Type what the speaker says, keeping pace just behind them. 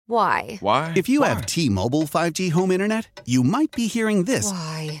Why? Why? If you have T-Mobile 5G home internet, you might be hearing this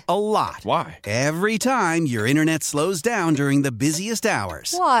Why? a lot. Why? Every time your internet slows down during the busiest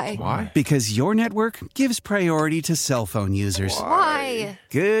hours. Why? Why? Because your network gives priority to cell phone users. Why?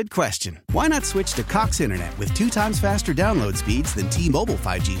 Good question. Why not switch to Cox Internet with 2 times faster download speeds than T-Mobile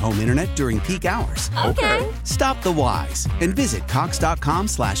 5G home internet during peak hours? Okay. Stop the whys and visit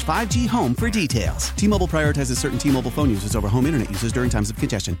cox.com/5G home for details. T-Mobile prioritizes certain T-Mobile phone users over home internet users during times of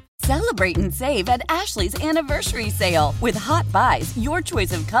congestion. Celebrate and save at Ashley's Anniversary Sale. With Hot Buys, your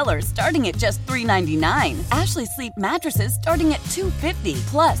choice of colors starting at just $3.99. Ashley Sleep mattresses starting at $2.50.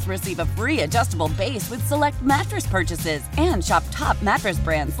 Plus, receive a free adjustable base with select mattress purchases. And shop top mattress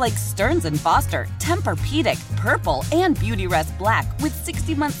brands like Stearns & Foster, Tempur-Pedic, Purple, and Beautyrest Black with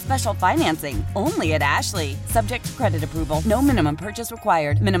 60-month special financing. Only at Ashley. Subject to credit approval. No minimum purchase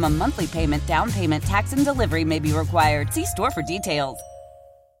required. Minimum monthly payment, down payment, tax, and delivery may be required. See store for details.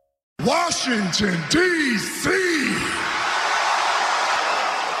 Washington, D.C.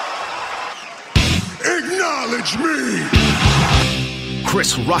 Acknowledge me.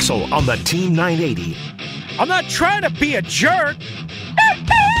 Chris Russell on the Team 980. I'm not trying to be a jerk.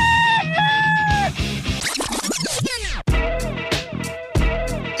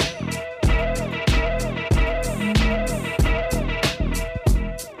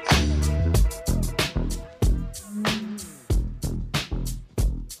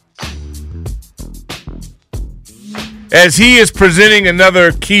 As he is presenting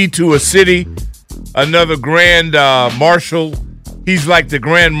another key to a city, another grand marshal. He's like the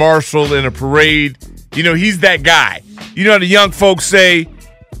grand marshal in a parade. You know, he's that guy. You know, the young folks say,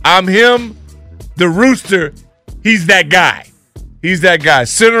 I'm him, the Rooster. He's that guy. He's that guy.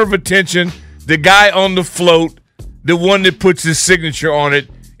 Center of attention, the guy on the float, the one that puts his signature on it,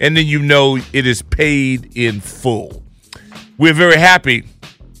 and then you know it is paid in full. We're very happy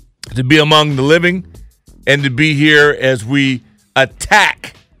to be among the living and to be here as we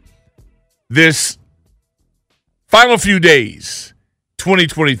attack this final few days,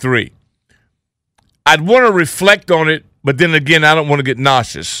 2023. I'd want to reflect on it, but then again, I don't want to get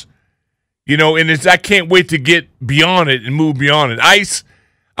nauseous. You know, and I can't wait to get beyond it and move beyond it. Ice,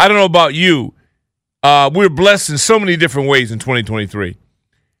 I don't know about you. We're blessed in so many different ways in 2023.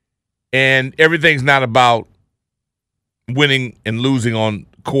 And everything's not about winning and losing on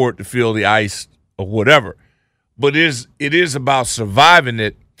court, the field, the ice, or whatever. But it is about surviving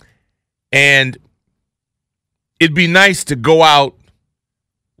it. And it'd be nice to go out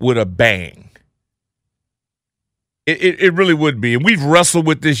with a bang. It really would be. And we've wrestled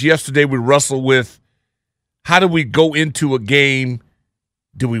with this yesterday. We wrestled with how do we go into a game?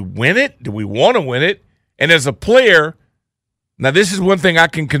 Do we win it? Do we want to win it? And as a player, now this is one thing I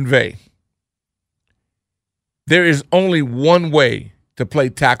can convey. There is only one way to play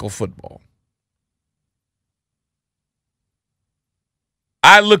tackle football.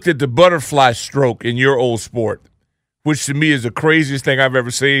 I looked at the butterfly stroke in your old sport, which to me is the craziest thing I've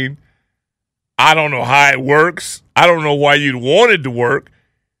ever seen. I don't know how it works. I don't know why you'd want it to work,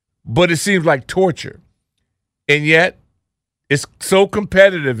 but it seems like torture. And yet, it's so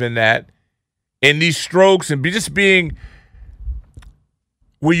competitive in that, and these strokes, and just being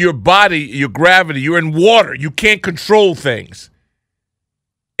where your body, your gravity, you're in water. You can't control things.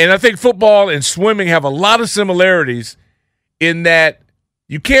 And I think football and swimming have a lot of similarities in that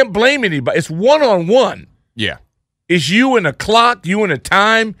you can't blame anybody. It's one-on-one. Yeah. It's you and a clock, you and a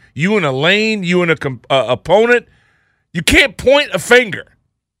time, you and a lane, you and a opponent. You can't point a finger.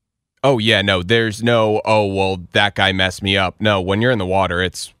 Oh, yeah, no, there's no, oh, well, that guy messed me up. No, when you're in the water,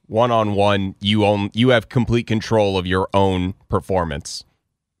 it's one-on-one. You have complete control of your own performance,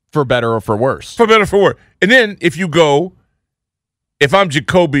 for better or for worse. For better or for worse. And then if I'm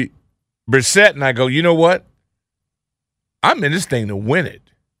Jacoby Brissett and I go, you know what? I'm in this thing to win it.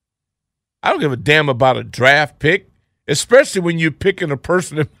 I don't give a damn about a draft pick, especially when you're picking a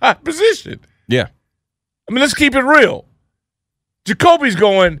person in my position. Yeah. I mean, let's keep it real. Jacoby's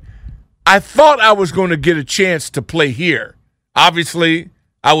going, I thought I was going to get a chance to play here. Obviously,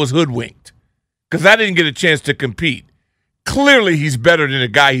 I was hoodwinked because I didn't get a chance to compete. Clearly, he's better than the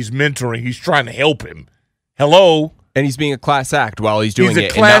guy he's mentoring. He's trying to help him. Hello? And he's being a class act while he's doing it.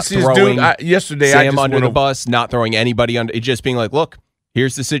 He's a classiest dude. Yesterday, I Sam just under the bus, not throwing anybody under. Just being like, look,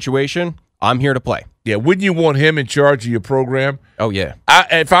 here's the situation. I'm here to play. Yeah, wouldn't you want him in charge of your program? Oh, yeah.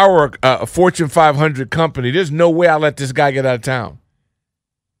 If I were a Fortune 500 company, there's no way I let this guy get out of town.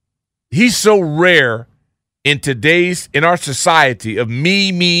 He's so rare in our society of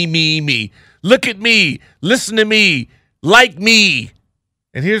me. Look at me. Listen to me. Like me.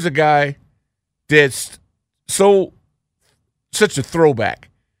 And here's a guy that's such a throwback.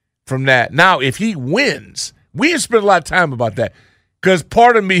 from that. Now, if he wins, we didn't spend a lot of time about that because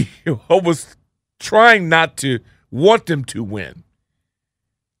part of me was trying not to want them to win.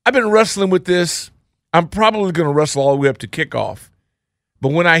 I've been wrestling with this. I'm probably going to wrestle all the way up to kickoff.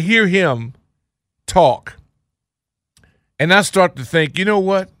 But when I hear him talk, and I start to think, you know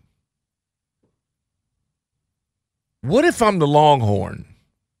what? What if I'm the Longhorn?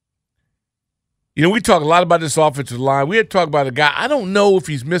 You know, we talk a lot about this offensive line. We had talked about a guy, I don't know if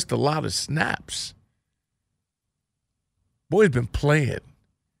he's missed a lot of snaps. Boy, he's been playing.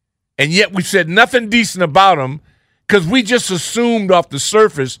 And yet we said nothing decent about him because we just assumed off the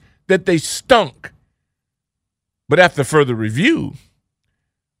surface that they stunk. But after further review,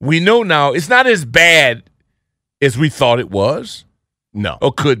 we know now it's not as bad as we thought it was. No.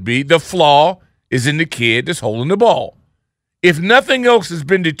 Or could be. The flaw is in the kid that's holding the ball. If nothing else has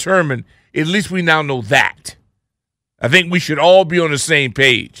been determined, at least we now know that. I think we should all be on the same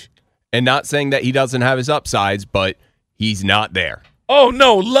page. And not saying that he doesn't have his upsides, but he's not there. Oh,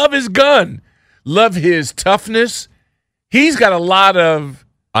 no. Love his gun. Love his toughness. He's got a lot of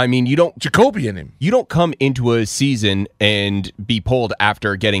Jacoby in him. You don't come into a season and be pulled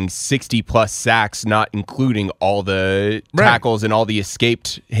after getting 60-plus sacks, not including all the tackles and all the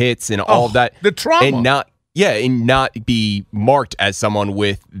escaped hits and all of that. The trauma. And not be marked as someone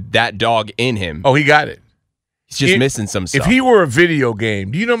with that dog in him. Oh, he got it. He's just missing some stuff. If he were a video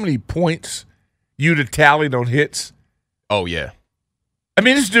game, do you know how many points you'd have tallied on hits? Oh, yeah. I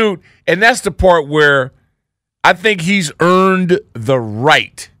mean, this dude, and that's the part where I think he's earned the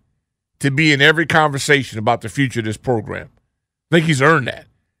right to be in every conversation about the future of this program. I think he's earned that.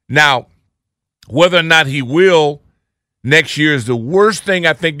 Now, whether or not he will next year is the worst thing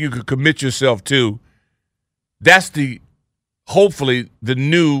I think you could commit yourself to. That's hopefully the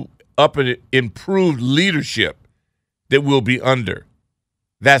new up and improved leadership that we'll be under.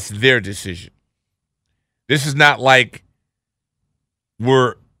 That's their decision. This is not like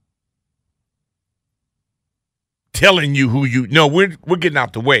we're telling you who you know. We're getting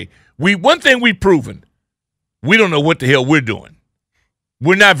out the way. One thing we've proven, we don't know what the hell we're doing.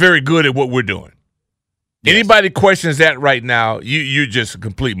 We're not very good at what we're doing. Yes. Anybody questions that right now, you're just a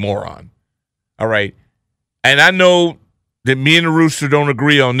complete moron. All right? And I know that me and the Rooster don't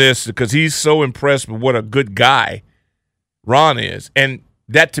agree on this because he's so impressed with what a good guy Ron is. And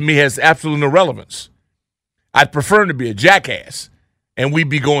that to me has absolutely no relevance. I'd prefer him to be a jackass and we'd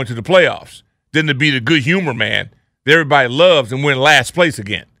be going to the playoffs than to be the good humor man that everybody loves and win last place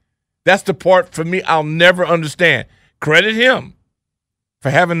again. That's the part for me I'll never understand. Credit him for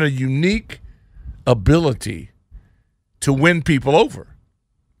having a unique ability to win people over.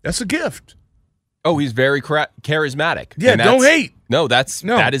 That's a gift. Oh, he's very charismatic. Yeah, don't hate. No,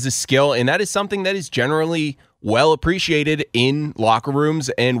 that is a skill, and that is something that is generally well appreciated in locker rooms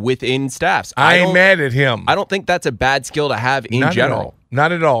and within staffs. I ain't mad at him. I don't think that's a bad skill to have in general.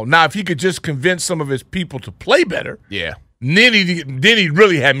 Not at all. Now, if he could just convince some of his people to play better, yeah, then he'd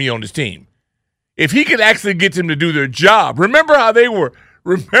really have me on his team. If he could actually get them to do their job. Remember how they were?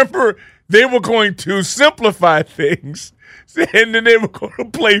 Remember they were going to simplify things, and then they were going to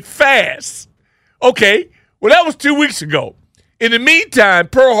play fast. Okay, well, that was 2 weeks ago. In the meantime,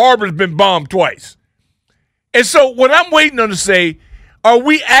 Pearl Harbor's been bombed twice. And so what I'm waiting on to say, are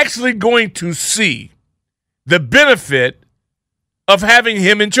we actually going to see the benefit of having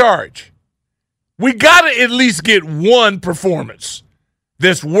him in charge? We got to at least get one performance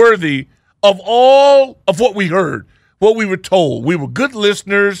that's worthy of all of what we heard, what we were told. We were good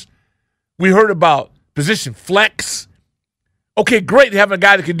listeners. We heard about position flex. Okay, great having a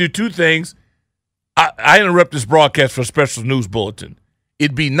guy that can do two things. I interrupt this broadcast for a special news bulletin.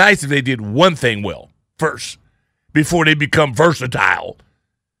 It'd be nice if they did one thing well first before they become versatile.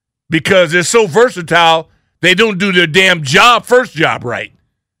 Because they're so versatile, they don't do their damn first job right.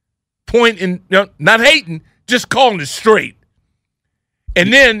 Point in, not hating, just calling it straight.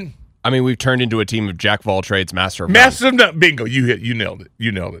 And then... I mean, we've turned into a team of jack of all trades, master of none. Bingo, you nailed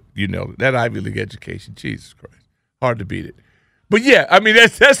it. That Ivy League education, Jesus Christ. Hard to beat it. But yeah, I mean,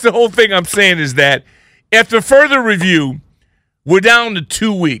 that's the whole thing I'm saying is that after further review, we're down to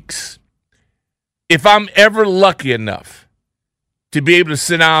 2 weeks. If I'm ever lucky enough to be able to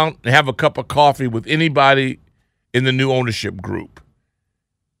sit down and have a cup of coffee with anybody in the new ownership group,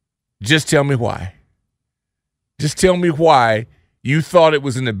 just tell me why. Just tell me why you thought it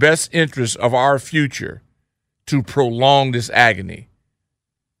was in the best interest of our future to prolong this agony.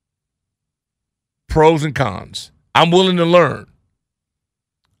 Pros and cons. I'm willing to learn.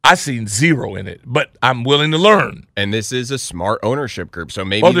 I seen zero in it, but I'm willing to learn. And this is a smart ownership group, so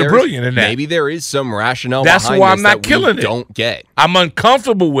maybe they're brilliant in that. Maybe there is some rationale. That's behind why this I'm not that killing we it. Don't get. I'm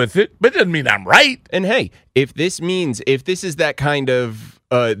uncomfortable with it, but it doesn't mean I'm right. And hey, if this is that kind of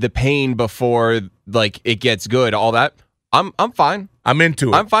the pain before like it gets good, all that, I'm fine. I'm into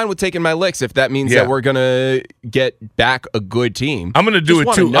it. I'm fine with taking my licks if that means that we're gonna get back a good team. I'm gonna do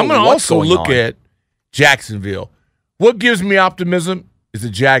it too. I'm gonna also look at Jacksonville. What gives me optimism is the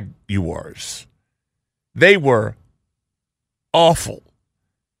Jaguars. They were awful,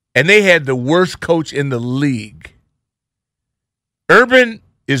 and they had the worst coach in the league. Urban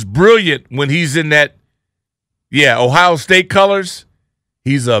is brilliant when he's in that, Ohio State colors.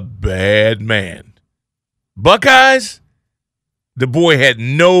 He's a bad man. Buckeyes, the boy had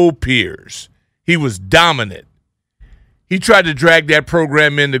no peers. He was dominant. He tried to drag that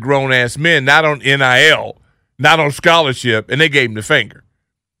program into grown-ass men, not on NIL, not on scholarship, and they gave him the finger.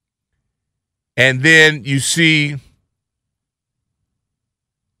 And then you see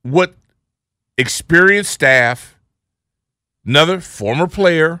what experienced staff, another former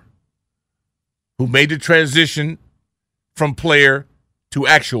player who made the transition from player to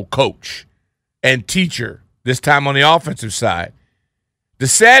actual coach and teacher, this time on the offensive side. The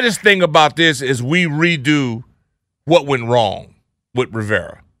saddest thing about this is we redo what went wrong with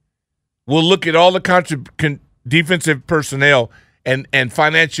Rivera. We'll look at all the defensive personnel and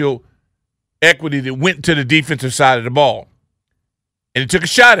financial equity that went to the defensive side of the ball. And he took a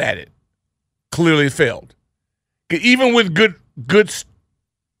shot at it. Clearly it failed. Even with good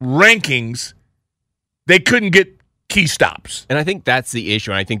rankings, they couldn't get key stops. And I think that's the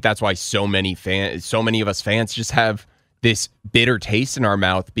issue. And I think that's why so many of us fans just have this bitter taste in our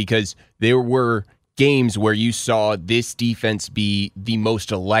mouth, because there were games where you saw this defense be the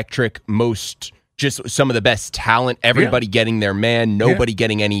most electric, most just some of the best talent, everybody getting their man, nobody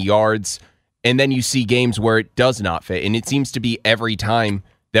getting any yards. And then you see games where it does not fit. And it seems to be every time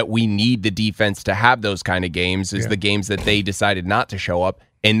that we need the defense to have those kind of games is the games that they decided not to show up.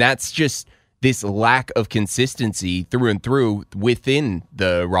 And that's just this lack of consistency through and through within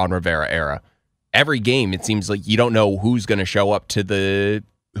the Ron Rivera era. Every game, it seems like you don't know who's going to show up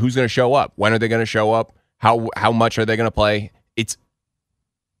who's going to show up. When are they going to show up? How much are they going to play? It's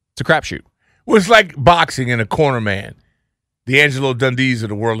a crapshoot. Well, it's like boxing and a corner man. The Angelo Dundees of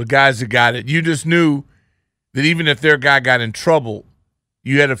the world, the guys that got it. You just knew that even if their guy got in trouble,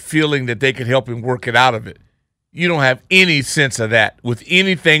 you had a feeling that they could help him work it out of it. You don't have any sense of that with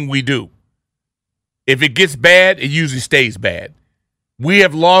anything we do. If it gets bad, it usually stays bad. We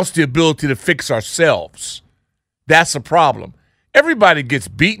have lost the ability to fix ourselves. That's a problem. Everybody gets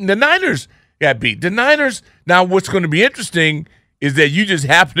beaten. The Niners got beat. The Niners, now what's going to be interesting is that you just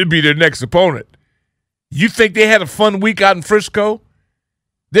happen to be their next opponent. You think they had a fun week out in Frisco?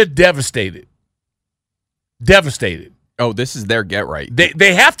 They're devastated. Devastated. Oh, this is their get right.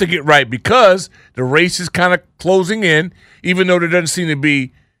 They have to get right because the race is kind of closing in, even though there doesn't seem to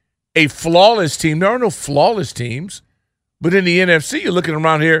be a flawless team. There are no flawless teams. But in the NFC, you're looking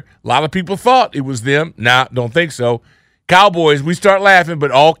around here, a lot of people thought it was them. Nah, don't think so. Cowboys, we start laughing,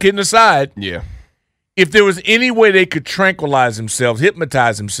 but all kidding aside, if there was any way they could tranquilize themselves,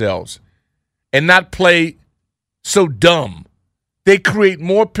 hypnotize themselves, and not play so dumb, they create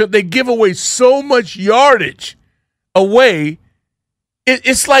more. They give away so much yardage away.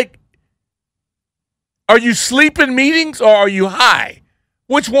 It's like, are you sleeping meetings or are you high?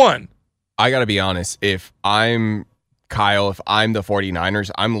 Which one? I got to be honest. If I'm Kyle, if I'm the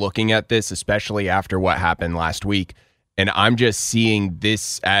 49ers, I'm looking at this, especially after what happened last week, and I'm just seeing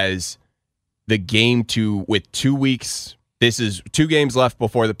this as the game with 2 weeks. This is 2 games left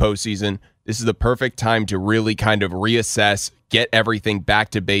before the postseason. This is the perfect time to really kind of reassess, get everything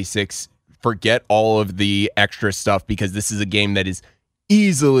back to basics, forget all of the extra stuff, because this is a game that is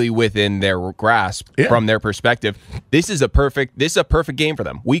easily within their grasp from their perspective. This is a perfect game for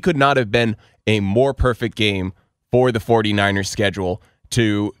them. We could not have been a more perfect game for the 49ers schedule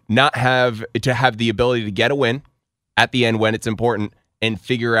to have the ability to get a win at the end when it's important and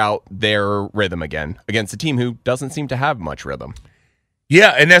figure out their rhythm again against a team who doesn't seem to have much rhythm.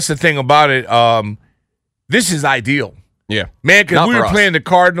 Yeah, and that's the thing about it. This is ideal. Yeah. Man, because we were playing the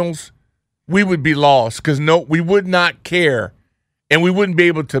Cardinals, we would be lost because we would not care and we wouldn't be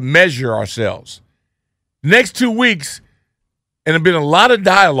able to measure ourselves. The next 2 weeks, and there's been a lot of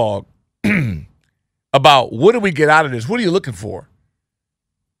dialogue about what do we get out of this? What are you looking for?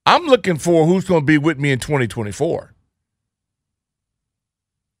 I'm looking for who's going to be with me in 2024.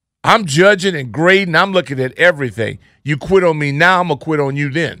 I'm judging and grading. I'm looking at everything. You quit on me now, I'm going to quit on you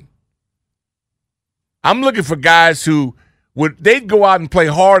then. I'm looking for guys who they'd go out and play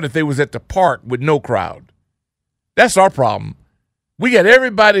hard if they was at the park with no crowd. That's our problem. We got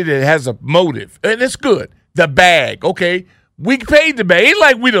everybody that has a motive, and it's good. The bag, okay? We paid the bag. Ain't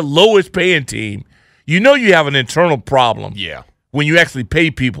like we the lowest paying team. You know you have an internal problem. Yeah. When you actually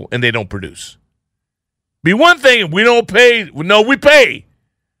pay people and they don't produce. Be one thing if we don't pay. No, we pay.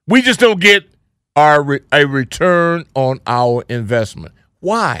 We just don't get a return on our investment.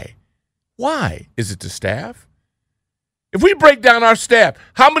 Why? Why? Is it the staff? If we break down our staff,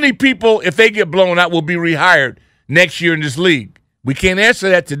 how many people, if they get blown out, will be rehired next year in this league? We can't answer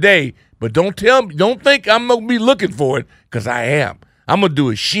that today, but don't think I'm going to be looking for it, because I am. I'm going to do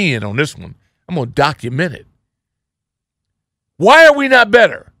a Sheehan on this one. I'm going to document it. Why are we not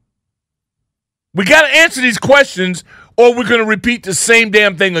better? We got to answer these questions, or we're going to repeat the same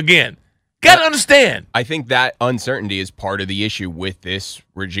damn thing again. Got to understand. I think that uncertainty is part of the issue with this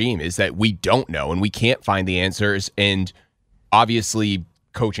regime, is that we don't know and we can't find the answers. And obviously,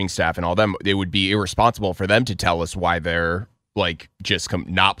 coaching staff and all them, it would be irresponsible for them to tell us why they're like just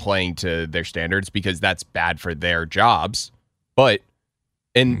not playing to their standards, because that's bad for their jobs. But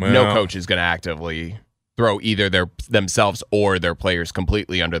no coach is going to actively throw either themselves or their players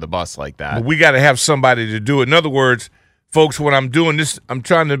completely under the bus like that. But we got to have somebody to do it. In other words, folks, when I'm doing this, I'm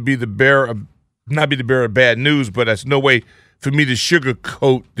trying to be not be the bearer of bad news, but that's no way for me to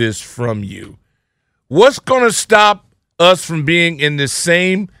sugarcoat this from you. What's going to stop us from being in the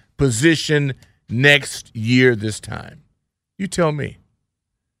same position next year this time? You tell me.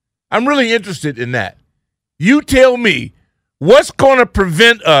 I'm really interested in that. You tell me what's going to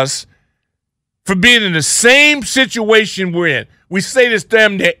prevent us from being in the same situation we're in. We say this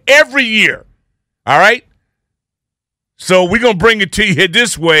damn near every year, all right? So we're going to bring it to you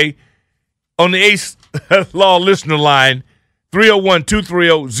this way on the Ace Law listener line,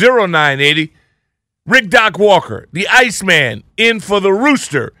 301-230-0980. Rick Doc Walker, the Iceman, in for the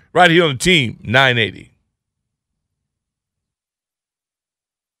Rooster, right here on the Team 980.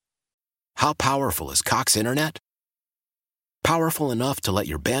 How powerful is Cox Internet? Powerful enough to let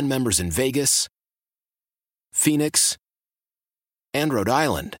your band members in Vegas, Phoenix, and Rhode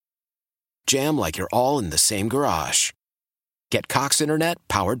Island jam like you're all in the same garage. Get Cox Internet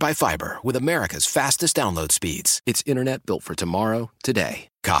powered by fiber with America's fastest download speeds. It's internet built for tomorrow, today.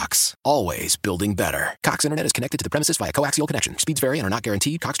 Cox, always building better. Cox Internet is connected to the premises via coaxial connection. Speeds vary and are not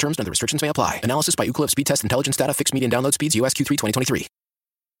guaranteed. Cox terms and other restrictions may apply. Analysis by Ookla Speed Test Intelligence Data. Fixed median download speeds. US Q3 2023.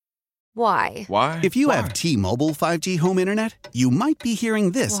 Why? If you have T-Mobile 5G home internet, you might be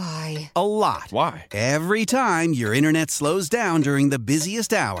hearing this a lot. Why? Every time your internet slows down during the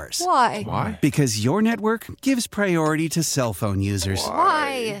busiest hours. Why? Because your network gives priority to cell phone users.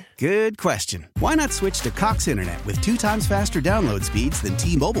 Why? Good question. Why not switch to Cox Internet with 2 times faster download speeds than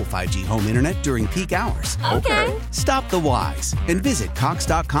T-Mobile 5G home internet during peak hours? Okay. Stop the whys and visit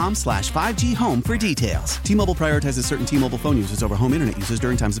cox.com/5G home for details. T-Mobile prioritizes certain T-Mobile phone users over home internet users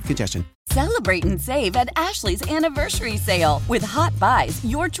during times of congestion. Celebrate and save at Ashley's Anniversary Sale. With Hot Buys,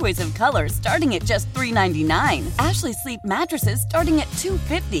 your choice of colors starting at just $3.99. Ashley Sleep mattresses starting at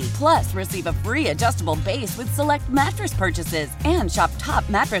 $2.50. Plus, receive a free adjustable base with select mattress purchases. And shop top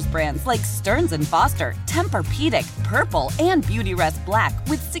mattress brands like Stearns & Foster, Tempur-Pedic, Purple, and Beautyrest Black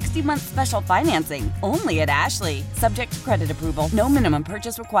with 60-month special financing. Only at Ashley. Subject to credit approval. No minimum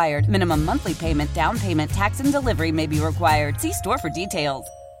purchase required. Minimum monthly payment, down payment, tax, and delivery may be required. See store for details.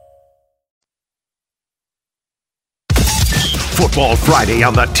 Football Friday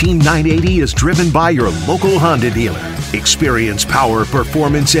on the Team 980 is driven by your local Honda dealer. Experience power,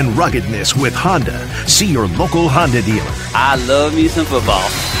 performance, and ruggedness with Honda. See your local Honda dealer. I love me some football.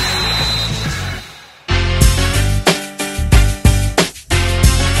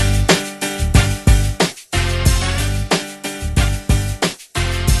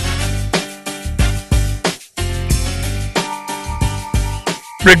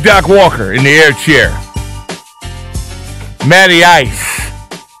 Rick Doc Walker in the air chair. Matty Ice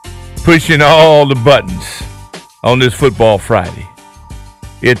pushing all the buttons on this Football Friday.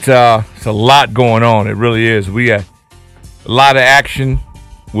 It's a lot going on. It really is. We got a lot of action.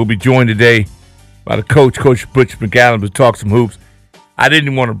 We'll be joined today by the Coach Butch McAllen, to talk some hoops. I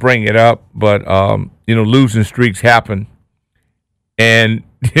didn't want to bring it up, but losing streaks happen, and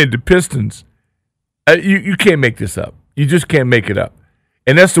the Pistons. You can't make this up. You just can't make it up,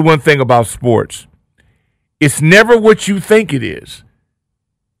 and that's the one thing about sports. It's never what you think it is.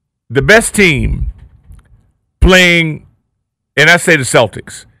 The best team playing, and I say the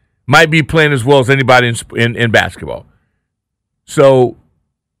Celtics, might be playing as well as anybody in basketball. So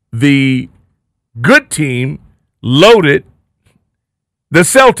the good team loaded the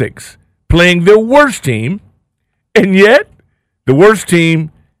Celtics, playing their worst team, and yet The worst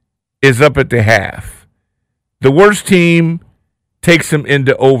team is up at the half. The worst team takes them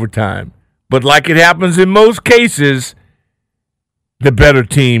into overtime. But like it happens in most cases, the better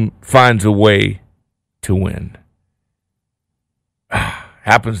team finds a way to win.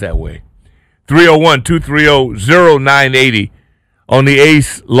 Happens that way. 301-230-0980 on the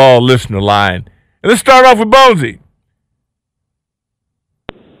Ace Law listener line. And let's start off with Bonesy.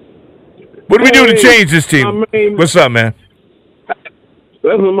 What do we do to change this team? What's up, man?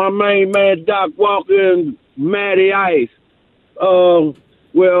 This is my main man, Doc Walker and Matty Ice. Well,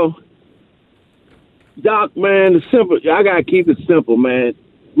 Doc, man, I got to keep it simple, man.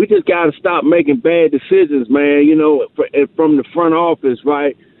 We just got to stop making bad decisions, man, from the front office,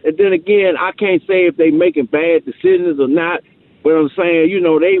 right? And then again, I can't say if they making bad decisions or not, but I'm saying,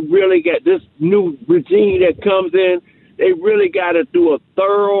 they really got this new regime that comes in. They really got to do a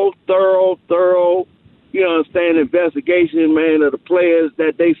thorough, investigation, man, of the players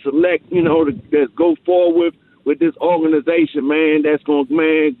that they select, that go forward with this organization, man, that's going to,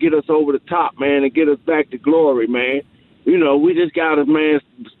 man, get us over the top, man, and get us back to glory, man. We just got to, man,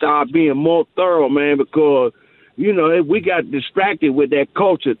 start being more thorough, man, because, we got distracted with that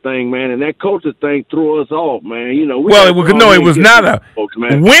culture thing, man, and that culture thing threw us off, man. It was not a folks,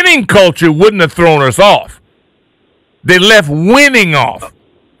 winning culture wouldn't have thrown us off. They left winning off.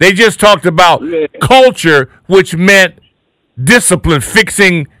 They just talked about culture, which meant discipline,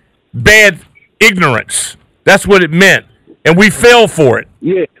 fixing bad ignorance. That's what it meant, and we fell for it.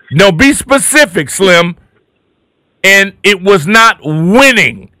 Yeah. No, be specific, Slim. And it was not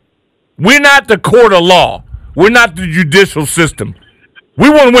winning. We're not the court of law. We're not the judicial system. We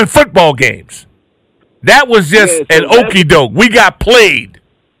want to win football games. That was just an okie doke. We got played.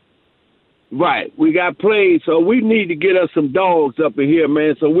 Right. We got played, so we need to get us some dogs up in here,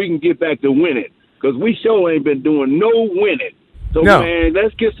 man, so we can get back to winning. Because we sure ain't been doing no winning. So, man,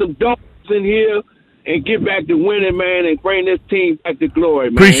 let's get some dogs in here and get back to winning, man, and bring this team back to glory,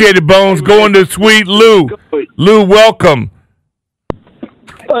 man. Appreciate it, Bones. Hey, going to sweet Lou. Lou, welcome.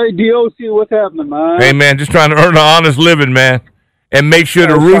 Hey, DOC, what's happening, man? Hey, man, just trying to earn an honest living, man. And make sure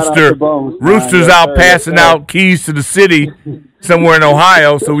the Rooster's out passing out keys to the city somewhere in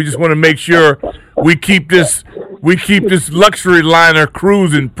Ohio. So we just want to make sure we keep this luxury liner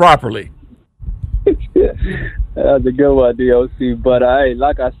cruising properly. That's a good one, DOC. But hey,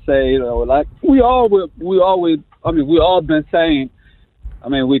 like I say, like we all been saying. I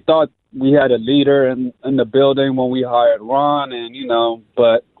mean, we thought we had a leader in the building when we hired Ron, and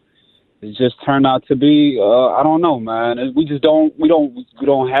but it just turned out to be I don't know, man. We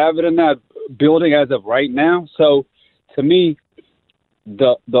don't have it in that building as of right now. So to me,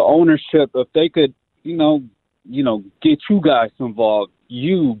 the ownership, if they could, get you guys involved.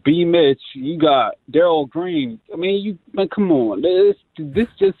 You, B. Mitch, you got Daryl Green. I mean, come on.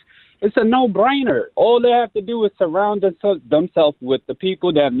 It's a no-brainer. All they have to do is surround themselves with the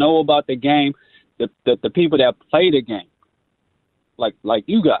people that know about the game, the people that play the game, like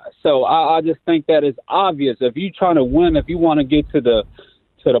you guys. So I just think that is obvious. If you're trying to win, if you want to get to the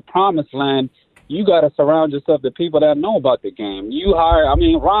promised land, you got to surround yourself with people that know about the game.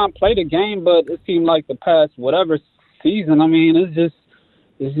 Ron played the game, but it seemed like the past whatever season, it's just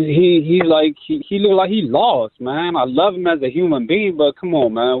he looked like he lost, man. I love him as a human being, but come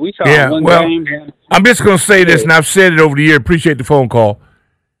on, man. We try to win games. Man. I'm just going to say this, and I've said it over the year. Appreciate the phone call.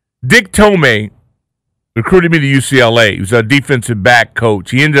 Dick Tomei recruited me to UCLA. He was a defensive back coach.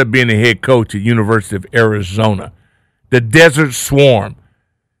 He ended up being the head coach at University of Arizona, the Desert Swarm.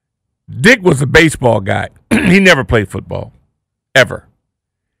 Dick was a baseball guy. He never played football, ever.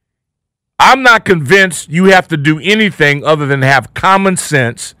 I'm not convinced you have to do anything other than have common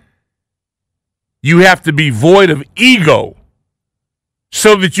sense. You have to be void of ego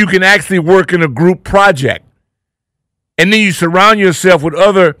so that you can actually work in a group project. And then you surround yourself with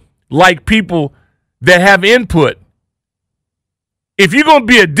other like people that have input. If you're going to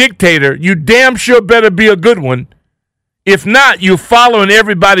be a dictator, you damn sure better be a good one. If not, you're following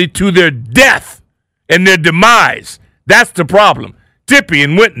everybody to their death and their demise. That's the problem. Tippy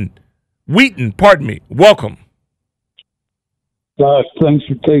and Wheaton, welcome. Doc, thanks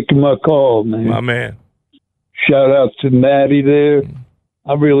for taking my call, man. My man. Shout out to Maddie there.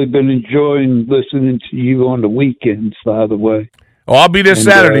 I've really been enjoying listening to you on the weekends, by the way. Oh, I'll be there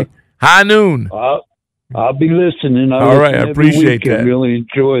Saturday, high noon. I'll be listening. All right, I appreciate that. I really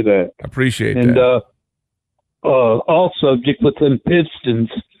enjoy that. I appreciate that. And also, with them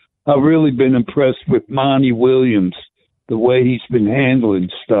Pistons, I've really been impressed with Monty Williams, the way he's been handling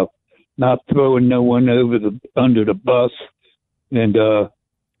stuff. Not throwing no one under the bus, and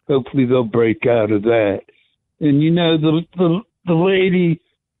hopefully they'll break out of that. And the the lady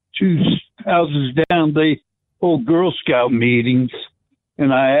 2 houses down, they hold Girl Scout meetings,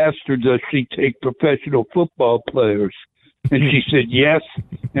 and I asked her, does she take professional football players? And she said, yes,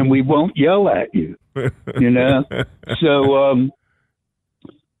 and we won't yell at you, So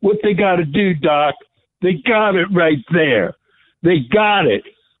what they got to do, Doc, they got it right there. They got it.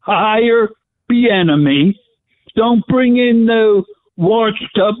 Hire Bieniemy. Don't bring in no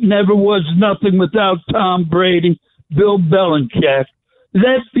washed up, never was nothing without Tom Brady, Bill Belichick.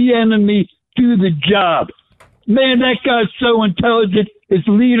 Let Bieniemy do the job. Man, that guy's so intelligent. His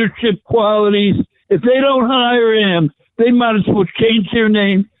leadership qualities. If they don't hire him, they might as well change their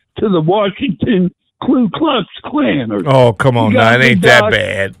name to the Washington Ku Klux Klan. Oh, come on now. It ain't that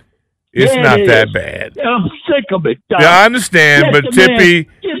bad. It's not that bad. I'm sick of it, Doc. Yeah, I understand, but Tippy,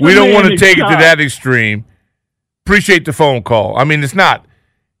 we don't want to take it to that extreme. Appreciate the phone call. I mean, it's not.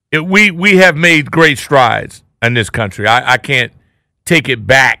 We have made great strides in this country. I can't take it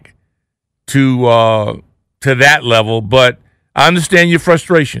back to that level, but I understand your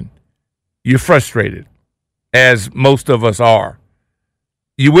frustration. You're frustrated, as most of us are.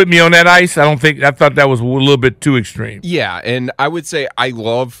 You with me on that, Ice? I thought that was a little bit too extreme. Yeah, and I would say I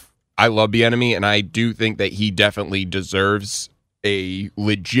love Bieniemy, and I do think that he definitely deserves a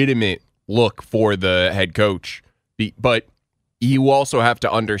legitimate look for the head coach. But you also have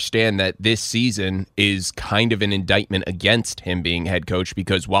to understand that this season is kind of an indictment against him being head coach,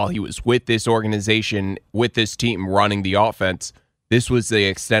 because while he was with this organization, with this team running the offense, this was the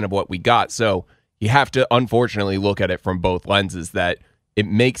extent of what we got. So you have to unfortunately look at it from both lenses, that it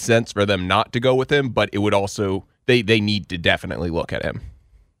makes sense for them not to go with him, but it would also, they need to definitely look at him.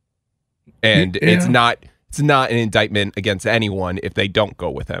 And it's not an indictment against anyone if they don't go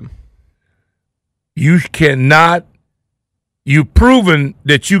with him. You've proven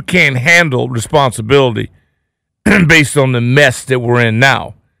that you can't handle responsibility based on the mess that we're in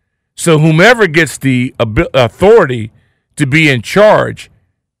now. So whomever gets the authority to be in charge,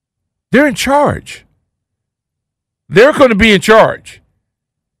 they're in charge. They're going to be in charge.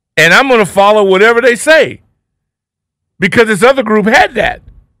 And I'm going to follow whatever they say, because this other group had that.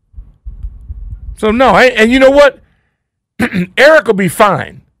 So, no, and you know what? Eric will be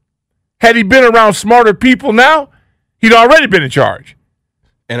fine. Had he been around smarter people now, he'd already been in charge.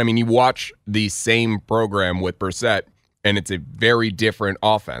 And, I mean, you watch the same program with Brissett, and it's a very different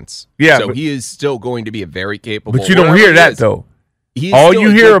offense. Yeah. So he is still going to be a very capable. But you don't hear that, though. All you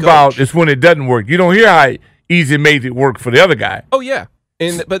hear about is when it doesn't work. You don't hear how easy it made it work for the other guy. Oh, yeah.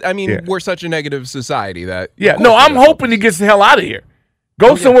 But, I mean, we're such a negative society that... Yeah, no, I'm hoping he gets the hell out of here.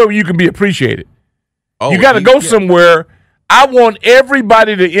 Go somewhere where you can be appreciated. You got to go somewhere. I want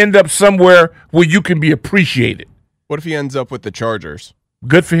everybody to end up somewhere where you can be appreciated. What if he ends up with the Chargers?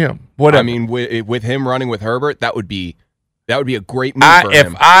 Good for him. Whatever. I mean, with him running with Herbert, that would be a great move for him.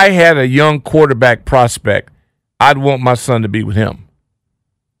 If I had a young quarterback prospect, I'd want my son to be with him.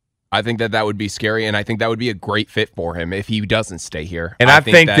 I think that would be scary, and I think that would be a great fit for him if he doesn't stay here. And I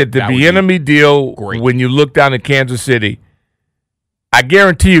think that the Bieniemy deal, when you look down at Kansas City, I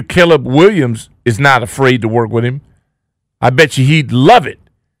guarantee you Caleb Williams is not afraid to work with him. I bet you he'd love it.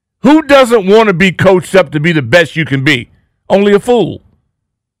 Who doesn't want to be coached up to be the best you can be? Only a fool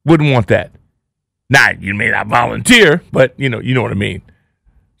wouldn't want that. Now, you may not volunteer, but you know what I mean.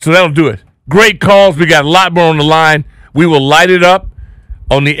 So that'll do it. Great calls. We got a lot more on the line. We will light it up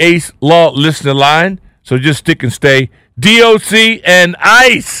on the Ace Law listener line. So just stick and stay. DOC and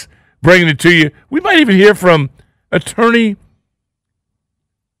Ice bringing it to you. We might even hear from Attorney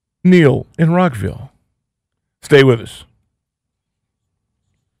Neil in Rockville. Stay with us.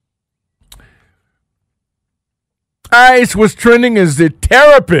 Ice was trending as the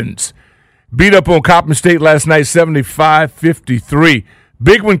Terrapins beat up on Coppin State last night, 75-53.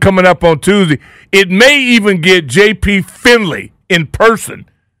 Big one coming up on Tuesday. It may even get J.P. Finley in person.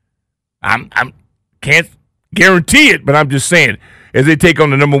 I can't guarantee it, but I'm just saying, as they take on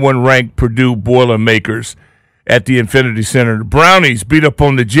the number 1 ranked Purdue Boilermakers at the Infinity Center. The Brownies beat up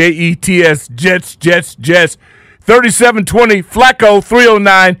on the Jets, 37-20. Flacco,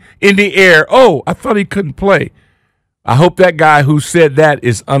 309 in the air. Oh, I thought he couldn't play. I hope that guy who said that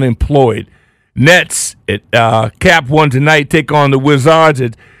is unemployed. Nets at Cap 1 tonight take on the Wizards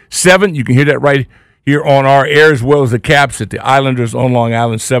at 7. You can hear that right here on our air, as well as the Caps at the Islanders on Long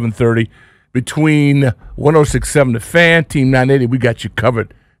Island, 7:30. Between 106.7 The Fan, Team 980, we got you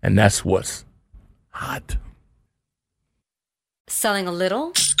covered, and that's what's hot. Selling a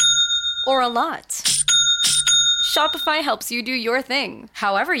little or a lot? Shopify helps you do your thing,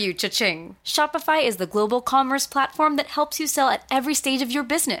 however you cha-ching. Shopify is the global commerce platform that helps you sell at every stage of your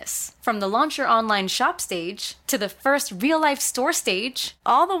business. From the launch your online shop stage, to the first real-life store stage,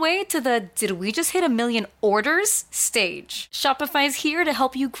 all the way to the did we just hit 1 million orders stage. Shopify's here to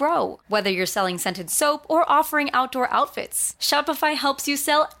help you grow. Whether you're selling scented soap or offering outdoor outfits, Shopify helps you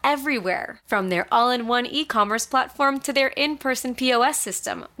sell everywhere. From their all-in-one e-commerce platform to their in-person POS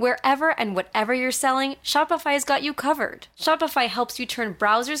system, wherever and whatever you're selling, Shopify's got you covered. Shopify helps you turn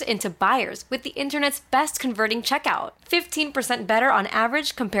browsers into buyers with the internet's best converting checkout. 15% better on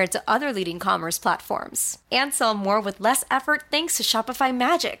average compared to other leading commerce platforms. And sell more with less effort thanks to Shopify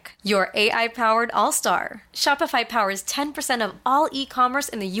Magic, your AI-powered all-star. Shopify powers 10% of all e-commerce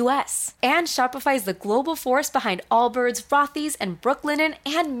in the U.S. And Shopify is the global force behind Allbirds, Rothy's, and Brooklinen,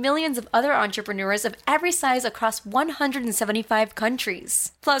 and millions of other entrepreneurs of every size across 175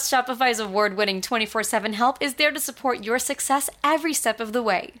 countries. Plus, Shopify's award-winning 24/7 help is there to support your success every step of the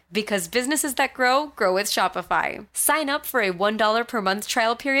way. Because businesses that grow with Shopify. Sign up for a $1 per month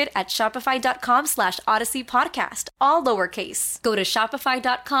trial period at shopify.com/Odyssey Podcast, all lowercase. Go to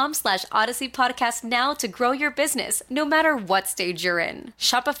shopify.com/Odyssey Podcast now to grow your business, no matter what stage you're in.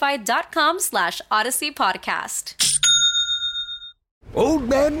 Shopify.com/Odyssey Podcast. Old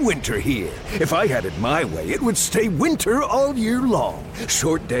Man Winter here. If I had it my way, it would stay winter all year long.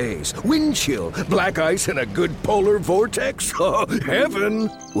 Short days, wind chill, black ice, and a good polar vortex. Oh,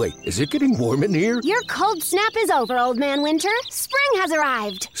 heaven. Wait, is it getting warm in here? Your cold snap is over, Old Man Winter. Spring has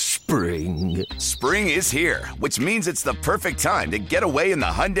arrived. Spring. Spring is here, which means it's the perfect time to get away in the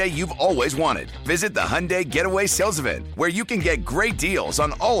Hyundai you've always wanted. Visit the Hyundai Getaway Sales Event, where you can get great deals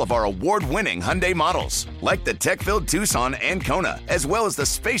on all of our award-winning Hyundai models, like the tech-filled Tucson and Kona, as well as the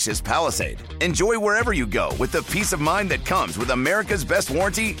spacious Palisade. Enjoy wherever you go with the peace of mind that comes with America's best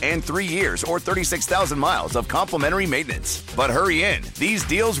warranty and 3 years or 36,000 miles of complimentary maintenance. But hurry in, these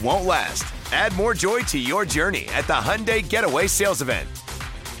deals won't last. Add more joy to your journey at the Hyundai Getaway Sales Event.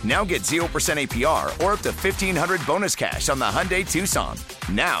 Now get 0% APR or up to $1,500 bonus cash on the Hyundai Tucson.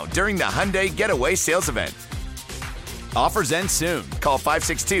 Now, during the Hyundai Getaway Sales Event. Offers end soon. Call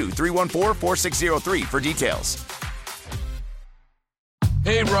 562-314-4603 for details.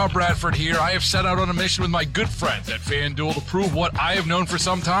 Hey, Rob Bradford here. I have set out on a mission with my good friends at FanDuel to prove what I have known for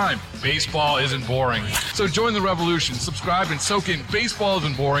some time. Baseball isn't boring. So join the revolution. Subscribe and soak in Baseball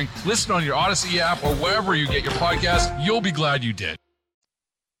Isn't Boring. Listen on your Odyssey app or wherever you get your podcast. You'll be glad you did.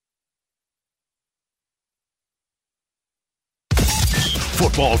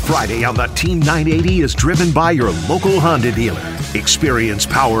 Football Friday on the Team 980 is driven by your local Honda dealer. Experience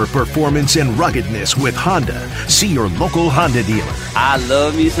power, performance, and ruggedness with Honda. See your local Honda dealer. I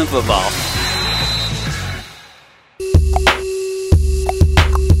love me some football.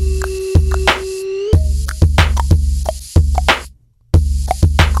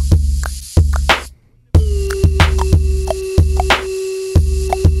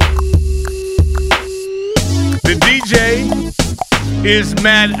 The DJ is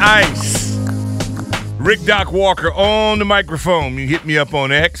Mad Ice. Rick Doc Walker on the microphone. You hit me up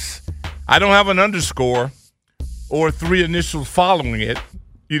on X. I don't have an underscore or 3 initials following it,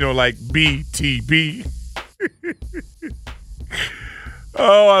 like BTB.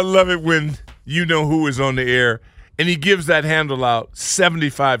 Oh, I love it when you know who is on the air, and he gives that handle out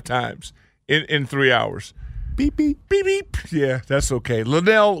 75 times in 3 hours. Beep, beep, beep, beep. Yeah, that's okay.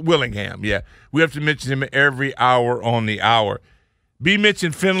 Linnell Willingham, yeah. We have to mention him every hour on the hour. B. Mitch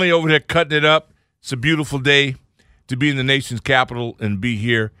and Finley over there cutting it up. It's a beautiful day to be in the nation's capital and be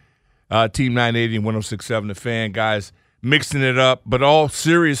here. Team 980 and 106.7 The Fan, guys, mixing it up. But all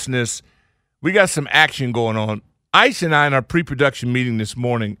seriousness, we got some action going on. Ice and I, in our pre-production meeting this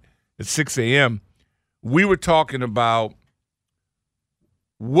morning at 6 a.m., we were talking about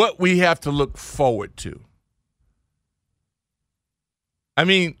what we have to look forward to. I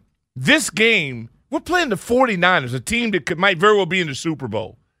mean, this game, we're playing the 49ers, a team that might very well be in the Super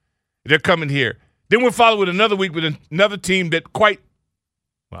Bowl. They're coming here. Then we'll follow with another week with another team that I ain't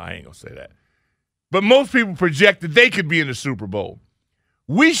going to say that. But most people project that they could be in the Super Bowl.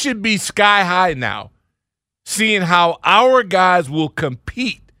 We should be sky high now, seeing how our guys will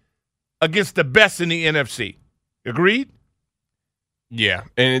compete against the best in the NFC. Agreed? Yeah,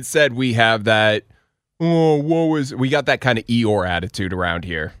 and it said we have that, we got that kind of Eeyore attitude around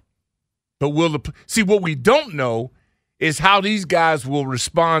here. But see, what we don't know is how these guys will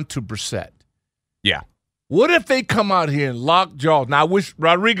respond to Brissett. Yeah. What if they come out here and lock jaws? Now, I wish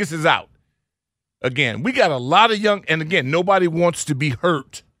Rodriguez is out. Again, we got a lot of young, and again, nobody wants to be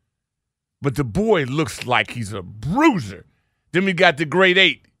hurt. But the boy looks like he's a bruiser. Then we got the grade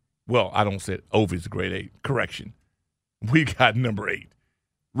 8. Well, I don't say Ovi's a grade 8. Correction. We got number 8.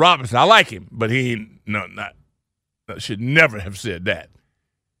 Robinson, I like him, but he ain't, should never have said that.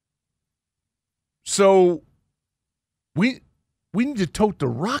 So we need to tote the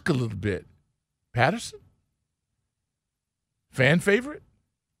rock a little bit. Patterson? Fan favorite?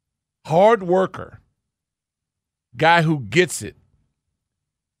 Hard worker. Guy who gets it.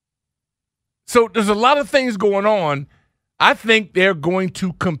 So there's a lot of things going on. I think they're going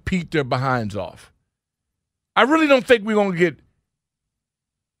to compete their behinds off. I really don't think we're going to get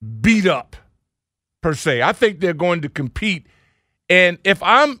beat up, per se. I think they're going to compete. And if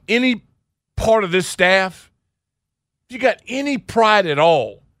I'm any part of this staff, if you got any pride at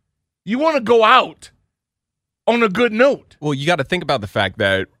all, you want to go out on a good note. Well, you got to think about the fact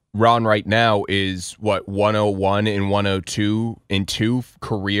that Ron right now is, 101 and 102 in 2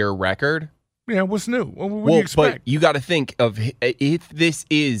 career record? Yeah, what's new? What do you expect? But you got to think of if this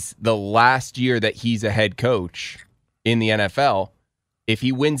is the last year that he's a head coach in the NFL, if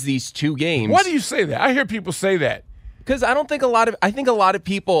he wins these 2 games. Why do you say that? I hear people say that. Because I think a lot of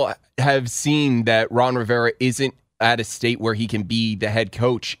people have seen that Ron Rivera isn't at a state where he can be the head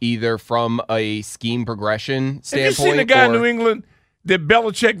coach, either from a scheme progression standpoint. Have you seen the guy in New England that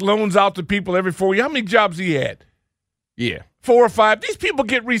Belichick loans out to people every 4 years? How many jobs he had? Yeah. 4 or 5. These people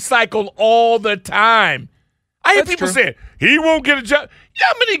get recycled all the time. I hear people saying, he won't get a job.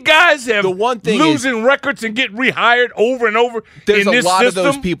 How many guys have losing records and get rehired over and over There's in this a lot system?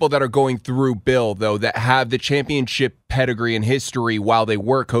 of those people that are going through Bill, though, that have the championship pedigree and history while they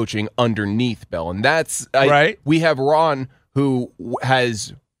were coaching underneath Bill. And that's right. We have Ron, who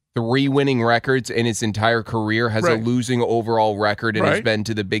has 3 winning records in his entire career, has a losing overall record, and has been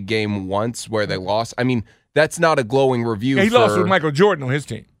to the big game once where they lost. I mean, that's not a glowing review. He lost with Michael Jordan on his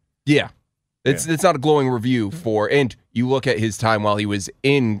team. Yeah. It's not a glowing review for, and you look at his time while he was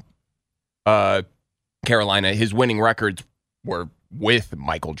in Carolina, his winning records were with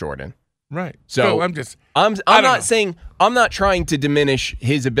Michael Jordan. Right. So I'm not trying to diminish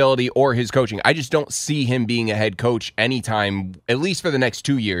his ability or his coaching. I just don't see him being a head coach anytime, at least for the next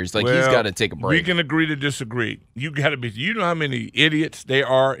 2 years. He's got to take a break. We can agree to disagree. You know how many idiots they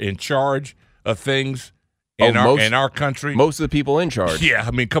are in charge of things in our country? Most of the people in charge. Yeah,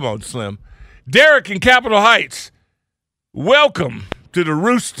 I mean, come on, Slim. Derek in Capitol Heights, welcome to the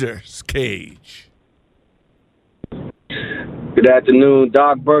Rooster's cage. Good afternoon,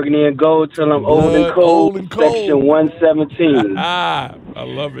 Doc Burgundy and Gold till I'm old and cold. Section 117. I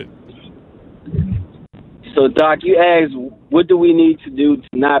love it. So, Doc, you asked, what do we need to do to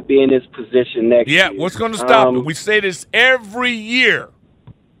not be in this position next year? Yeah, what's going to stop it? We say this every year.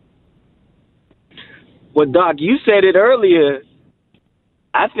 Well, Doc, you said it earlier.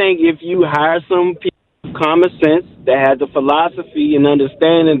 I think if you hire some people with common sense that have the philosophy and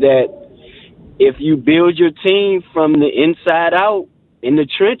understanding that if you build your team from the inside out in the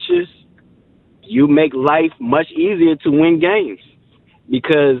trenches, you make life much easier to win games.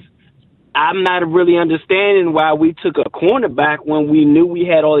 Because I'm not really understanding why we took a cornerback when we knew we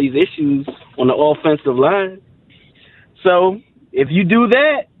had all these issues on the offensive line. So if you do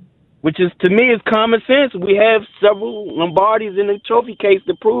that, which is, to me, is common sense. We have several Lombardis in the trophy case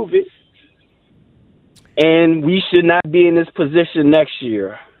to prove it. And we should not be in this position next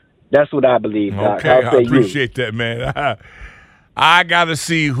year. That's what I believe, Doc. Okay, I appreciate that, man. I got to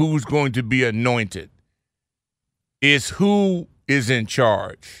see who's going to be anointed. It's who is in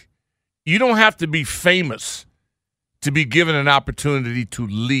charge. You don't have to be famous to be given an opportunity to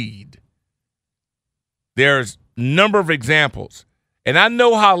lead. There's a number of examples. And I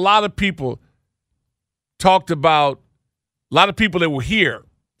know how a lot of people talked about, a lot of people that were here,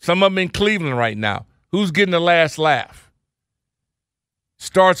 some of them in Cleveland right now, who's getting the last laugh.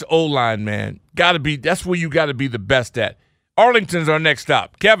 Starts O-line, man. That's where you got to be the best at. Arlington's our next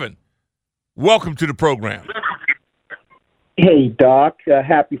stop. Kevin, welcome to the program. Hey, Doc.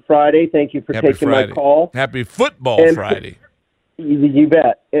 Happy Friday. Thank you for taking my call. Happy Football Friday. You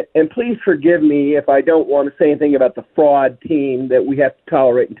bet. And please forgive me if I don't want to say anything about the fraud team that we have to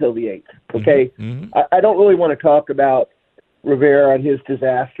tolerate until the 8th, okay? Mm-hmm. I don't really want to talk about Rivera and his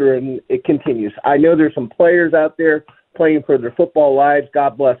disaster, and it continues. I know there's some players out there playing for their football lives.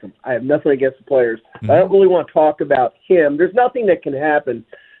 God bless them. I have nothing against the players. Mm-hmm. I don't really want to talk about him. There's nothing that can happen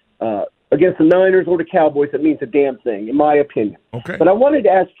against the Niners or the Cowboys that means a damn thing, in my opinion. Okay. But I wanted to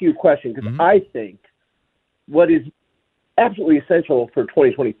ask you a question because I think what is absolutely essential for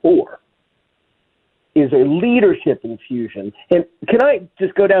 2024 is a leadership infusion. And can I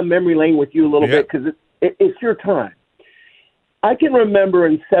just go down memory lane with you a little bit because it's your time. I can remember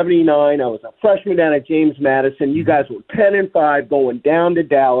in '79, I was a freshman down at James Madison. You guys were 10-5 going down to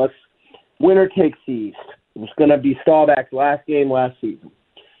Dallas. Winner takes the East. was going to be Staubach's last game last season.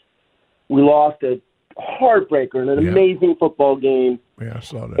 We lost a heartbreaker in an amazing football game. Yeah, I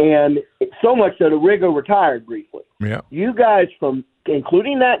saw that. And so much so that Rigo retired briefly. Yeah. You guys, from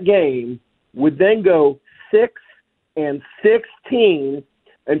including that game, would then go 6-16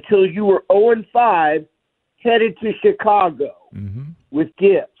 until you were 0-5, headed to Chicago with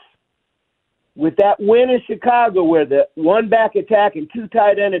Gibbs. With that win in Chicago, where the one back attack and two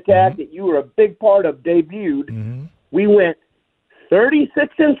tight end attack that you were a big part of debuted, we went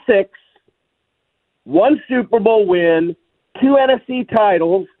 36-6, one Super Bowl win, 2 NFC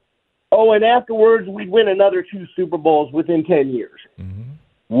titles. Oh, and afterwards we'd win another 2 Super Bowls within 10 years.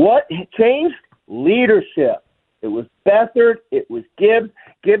 What changed? Leadership. It was Beathard. It was Gibbs.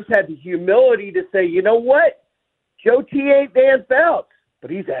 Gibbs had the humility to say, you know what? Joe T ain't Dan Phelps, but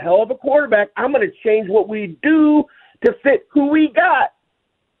he's a hell of a quarterback. I'm going to change what we do to fit who we got.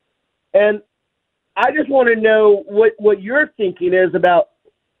 And I just want to know what your thinking is about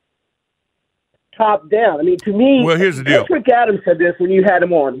top down. I mean, to me, well, here's the deal. Patrick Adams said this when you had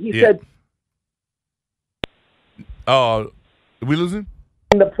him on. He said, are we losing?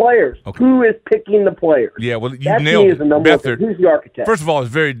 The players. Okay. Who is picking the players? Yeah, well, you that nailed it. Beathard. Who's the architect? First of all, it's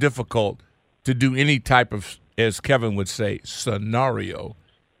very difficult to do any type of, as Kevin would say, scenario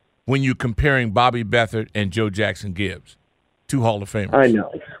when you're comparing Bobby Beathard and Joe Jackson Gibbs, 2 Hall of Famers. I know.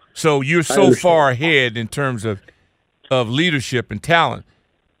 So you're so far ahead in terms of leadership and talent.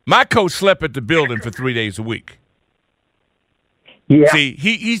 My coach slept at the building for 3 days a week. Yeah. See,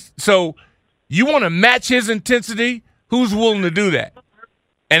 he's so you want to match his intensity? Who's willing to do that?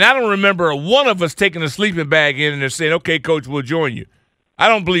 And I don't remember one of us taking a sleeping bag in and they're saying, okay, coach, we'll join you. I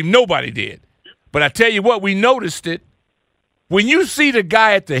don't believe nobody did. But I tell you what, we noticed it. When you see the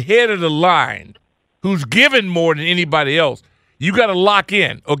guy at the head of the line who's given more than anybody else, you got to lock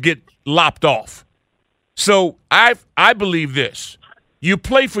in or get lopped off. So I believe this. You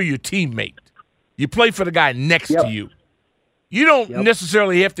play for your teammate. You play for the guy next to you. You don't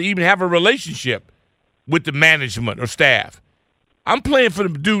necessarily have to even have a relationship with the management or staff. I'm playing for the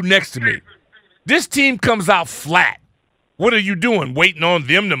dude next to me. This team comes out flat. What are you doing? Waiting on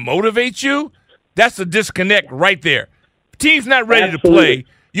them to motivate you? That's a disconnect right there. The team's not ready to play.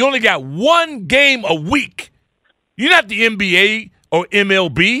 You only got 1 game a week. You're not the NBA or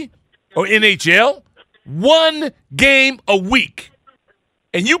MLB or NHL. 1 game a week.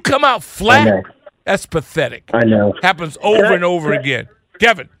 And you come out flat? That's pathetic. I know. Happens over and over again.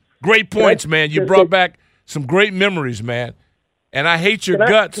 Kevin, great points, man. You brought back some great memories, man. And I hate your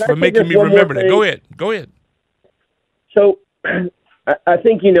guts for making me remember that. Go ahead. Go ahead. So I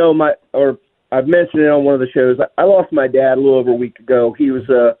think, I've mentioned it on one of the shows. I lost my dad a little over a week ago. He was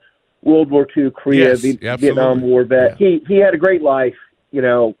a World War II Korea, Vietnam War vet. Yeah. He had a great life.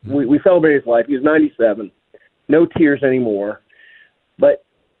 We celebrated his life. He was 97. No tears anymore. But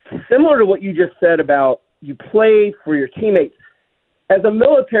similar to what you just said about you play for your teammates, as a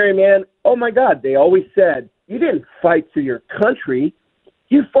military man, oh, my God, they always said, you didn't fight for your country.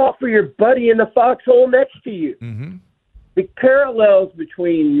 You fought for your buddy in the foxhole next to you. The parallels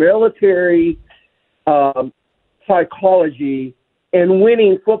between military psychology and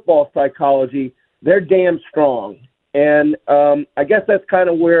winning football psychology, they're damn strong. And I guess that's kind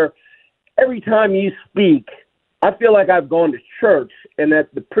of where every time you speak, I feel like I've gone to church and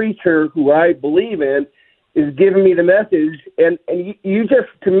that the preacher who I believe in is giving me the message. And you just,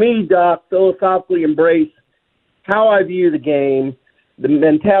 to me, Doc, philosophically embrace how I view the game, the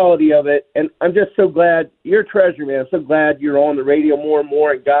mentality of it. And I'm just so glad you're a treasure, man. I'm so glad you're on the radio more and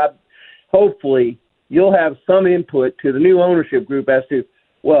more. And God, hopefully you'll have some input to the new ownership group as to,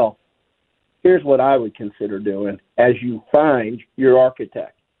 well, here's what I would consider doing as you find your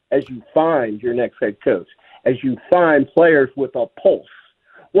architect, as you find your next head coach, as you find players with a pulse.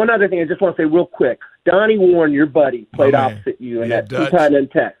 One other thing I just want to say real quick. Donnie Warren, your buddy, played opposite you in that two-tight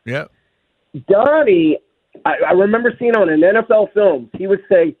end tech. Yep. Donnie, I remember seeing on an NFL film, he would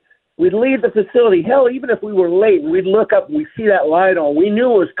say, we'd leave the facility. Hell, even if we were late, we'd look up and we'd see that light on. We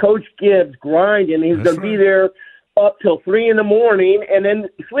knew it was Coach Gibbs grinding. He was going to be there up till 3 in the morning and then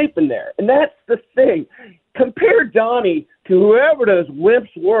sleeping there. And that's the thing. Compare Donnie to whoever those wimps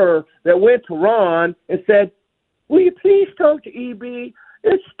were that went to Ron and said, will you please talk to EB?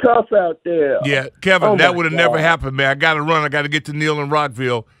 It's tough out there. Yeah, Kevin, that would have never happened, man. I got to run. I got to get to Neil in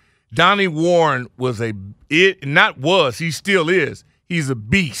Rockville. Donnie Warren he still is. He's a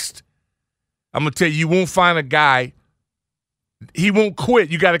beast. I'm going to tell you, you won't find a guy, he won't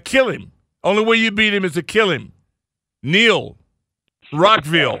quit. You got to kill him. Only way you beat him is to kill him. Neil,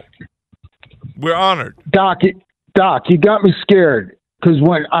 Rockville, we're honored. Doc, you got me scared because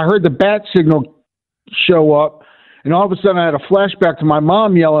when I heard the bat signal show up. And all of a sudden, I had a flashback to my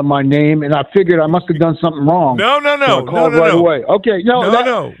mom yelling my name, and I figured I must have done something wrong. No. So I called right away. Okay,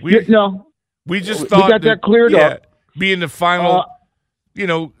 no. We just thought we got that cleared up. Being the final,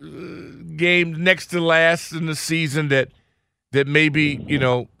 game next to last in the season, that maybe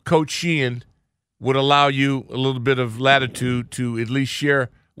Coach Sheehan would allow you a little bit of latitude to at least share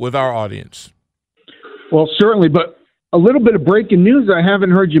with our audience. Well, certainly, but a little bit of breaking news I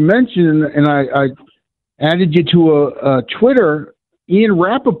haven't heard you mention, and I added you to a Twitter. Ian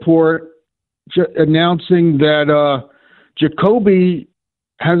Rappaport announcing that Jacoby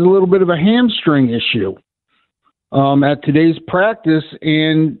has a little bit of a hamstring issue at today's practice,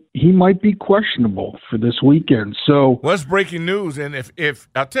 and he might be questionable for this weekend. So, what's breaking news? And if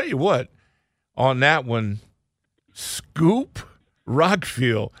I'll tell you what, on that one, scoop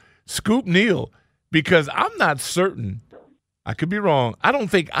Neal, because I'm not certain. I could be wrong. I don't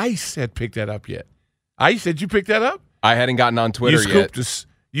think Ice had picked that up yet. Ice, did you pick that up? I hadn't gotten on Twitter yet.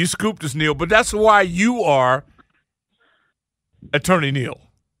 You scooped us, Neal, but that's why you are Attorney Neal.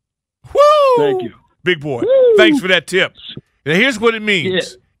 Woo! Thank you. Big boy. Woo! Thanks for that tip. Now, here's what it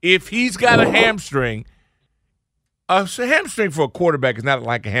means. Yeah. If he's got a hamstring for a quarterback is not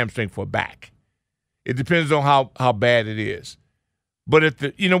like a hamstring for a back. It depends on how bad it is. But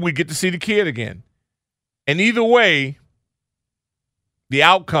we get to see the kid again. And either way, the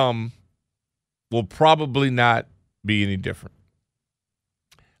outcome will probably not be any different.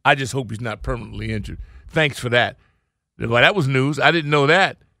 I just hope he's not permanently injured. Thanks for that. Well, that was news. I didn't know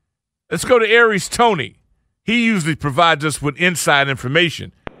that. Let's go to Aries Tony. He usually provides us with inside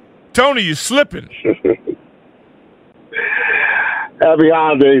information. Tony, you're slipping. Happy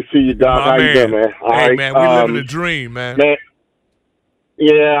holidays to you, Doc. How you doing, man? All right, man, we're living a dream, man.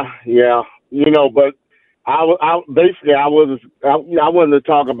 Yeah. But I wanted to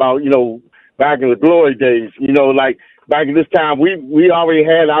talk about, back in the glory days, like back in this time, we already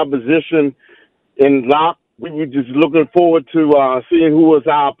had our position in lock. We were just looking forward to seeing who was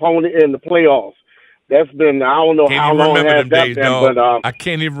our opponent in the playoffs. That's been, I don't know how long has that been, but I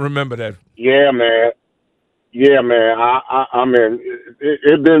can't even remember that. Yeah, man. I mean,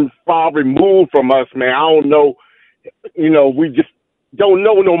 it's been far removed from us, man. I don't know. We just don't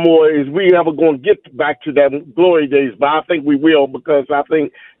know no more. Is we ever going to get back to that glory days? But I think we will, because I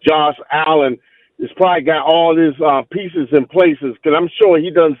think Josh Allen has probably got all his pieces in places. Because I'm sure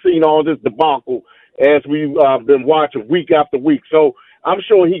he doesn't seen all this debacle as we've been watching week after week. So I'm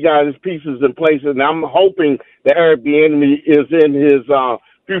sure he got his pieces in places, and I'm hoping that Eric Bieniemy is in his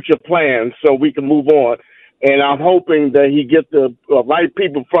future plans so we can move on. And I'm hoping that he gets the right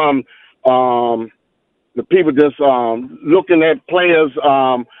people from the people just looking at players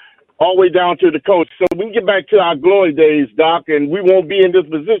all the way down to the coach. So we can get back to our glory days, Doc, and we won't be in this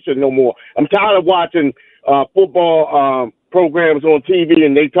position no more. I'm tired of watching football programs on TV,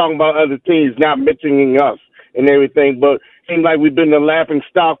 and they talking about other teams not mentioning us and everything. But it seems like we've been the laughing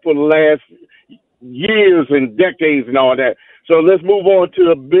stock for the last years and decades and all that. So let's move on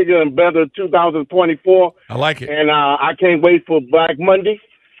to a bigger and better 2024. I like it. And I can't wait for Black Monday.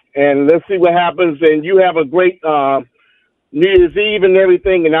 And let's see what happens. And you have a great New Year's Eve and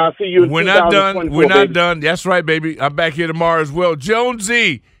everything. And I'll see you in 2024. We're not done. That's right, baby. I'm back here tomorrow as well.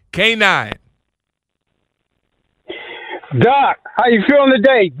 Jonesy, K9. Doc, how you feeling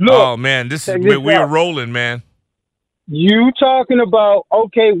today? Look, oh, man, we are rolling, man. You talking about,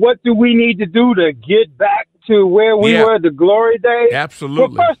 okay, what do we need to do to get back to where we were the glory days?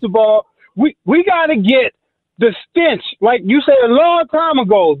 Absolutely. Well, first of all, we got to get the stench, like you said a long time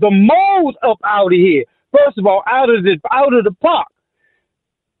ago, the mold up out of here. First of all, out of the park.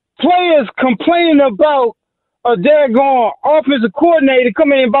 Players complaining about a daggone offensive coordinator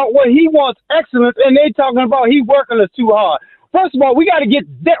coming in about what he wants excellence, and they talking about he working us too hard. First of all, we got to get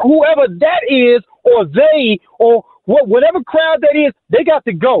that, whoever that is, or they, or whatever crowd that is, they got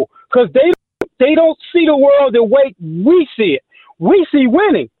to go, because they don't see the world the way we see it. We see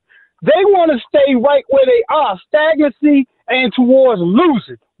winning. They want to stay right where they are, stagnancy and towards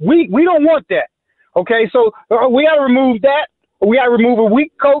losing. We don't want that. Okay, so we got to remove that. We got to remove a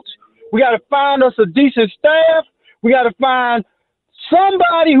weak coach. We got to find us a decent staff. We got to find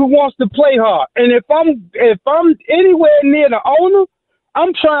somebody who wants to play hard. And if I'm anywhere near the owner,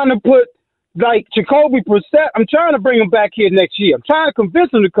 I'm trying to put, like Jacoby Brissett, I'm trying to bring him back here next year. I'm trying to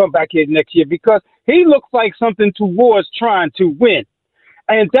convince him to come back here next year, because he looks like something towards trying to win.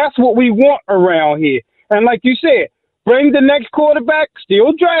 And that's what we want around here. And like you said, bring the next quarterback,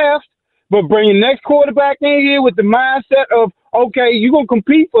 still draft, but bring the next quarterback in here with the mindset of, okay, you're going to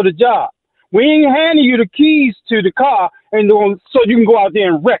compete for the job. We ain't handing you the keys to the car and so you can go out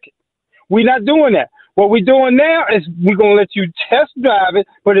there and wreck it. We're not doing that. What we're doing now is we're going to let you test drive it,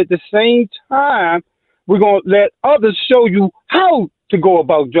 but at the same time, we're going to let others show you how to go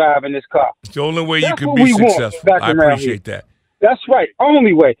about driving this car. It's the only way you That's can what be we want successful. back I around appreciate here. that. That's right.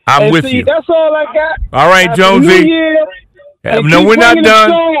 Only way. I'm and with see, you. That's all I got. All right, Happy Jonesy. New Year. No, we're not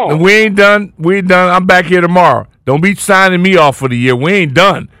done. We ain't done. We ain't done. I'm back here tomorrow. Don't be signing me off for the year. We ain't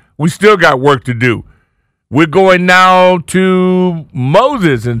done. We still got work to do. We're going now to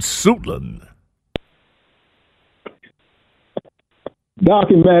Moses in Suitland. Doc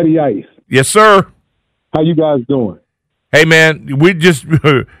and Matty Ice. Yes, sir. How you guys doing? Hey, man, we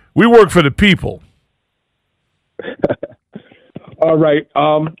we work for the people. All right.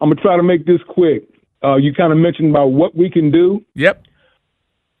 I'm going to try to make this quick. You kind of mentioned about what we can do. Yep.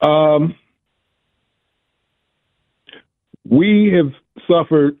 We have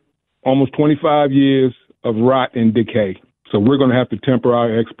suffered almost 25 years of rot and decay, so we're going to have to temper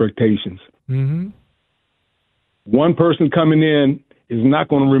our expectations. Mm-hmm. One person coming in is not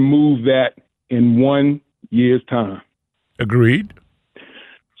going to remove that in 1 year's time. Agreed.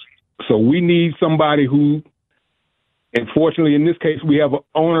 So we need somebody who, unfortunately, in this case, we have an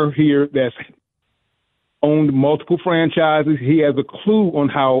owner here that's owned multiple franchises. He has a clue on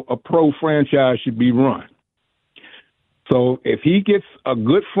how a pro franchise should be run. So if he gets a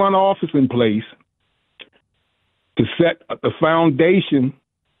good front office in place to set the foundation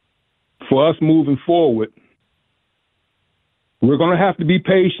for us moving forward, we're going to have to be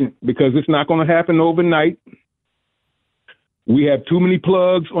patient because it's not going to happen overnight. We have too many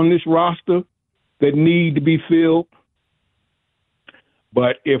plugs on this roster that need to be filled.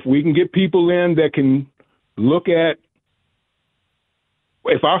 But if we can get people in that can look at,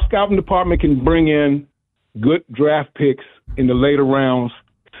 if our scouting department can bring in good draft picks in the later rounds,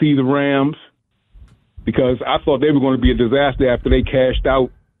 see the Rams, because I thought they were going to be a disaster after they cashed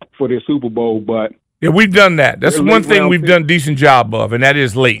out for their Super Bowl. But yeah, we've done that. That's one thing we've done a decent job of, and that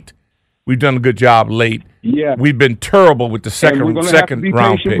is late. We've done a good job late. Yeah, we've been terrible with the second round picks. We're going to have to be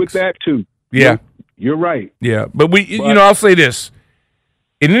patient with that too. Yeah, you're right. Yeah, but I'll say this: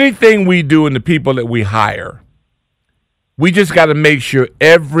 in anything we do and the people that we hire, we just got to make sure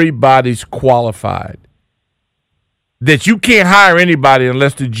everybody's qualified. That you can't hire anybody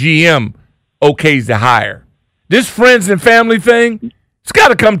unless the GM okays the hire. This friends and family thing, it's got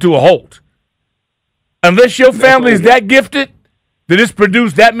to come to a halt. Unless your family is that gifted that it's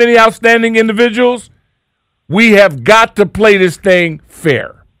produced that many outstanding individuals, we have got to play this thing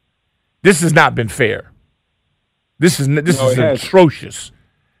fair. This has not been fair. This is atrocious.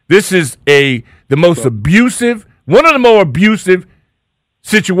 This is the most abusive, one of the more abusive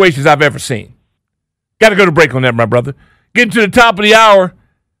situations I've ever seen. Got to go to break on that, my brother. Getting to the top of the hour,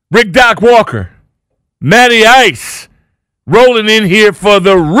 Rick Doc Walker, Matty Ice, rolling in here for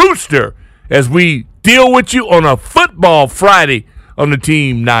the Rooster as we deal with you on a football Friday on the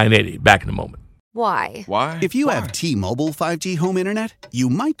Team 980. Back in a moment. Why? If you have T-Mobile 5G home internet, you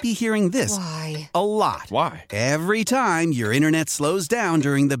might be hearing this a lot. Why? Every time your internet slows down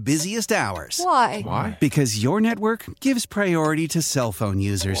during the busiest hours. Why? Because your network gives priority to cell phone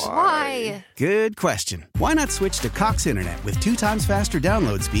users. Why? Good question. Why not switch to Cox Internet with 2 times faster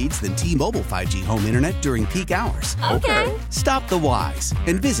download speeds than T-Mobile 5G home internet during peak hours? Okay. Stop the whys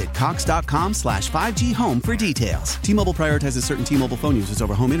and visit cox.com/5G home for details. T-Mobile prioritizes certain T-Mobile phone users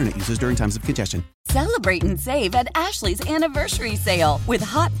over home internet users during times of congestion. Celebrate and save at Ashley's Anniversary Sale. With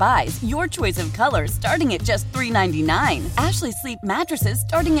Hot Buys, your choice of colors starting at just $3.99. Ashley Sleep mattresses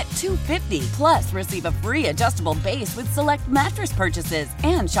starting at $2.50. Plus, receive a free adjustable base with select mattress purchases.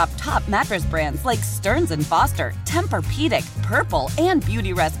 And shop top mattress brands like Stearns & Foster, Tempur-Pedic, Purple, and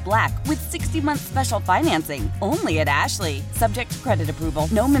Beautyrest Black with 60-month special financing. Only at Ashley. Subject to credit approval.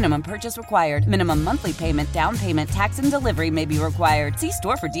 No minimum purchase required. Minimum monthly payment, down payment, tax, and delivery may be required. See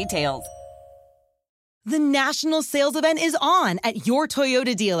store for details. The national sales event is on at your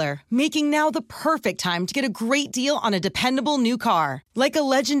Toyota dealer, making now the perfect time to get a great deal on a dependable new car. Like a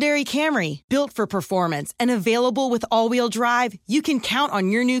legendary Camry, built for performance and available with all-wheel drive, you can count on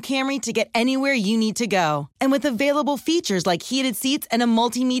your new Camry to get anywhere you need to go. And with available features like heated seats and a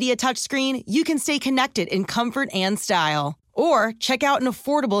multimedia touchscreen, you can stay connected in comfort and style. Or check out an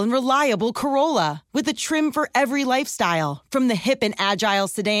affordable and reliable Corolla with a trim for every lifestyle, from the hip and agile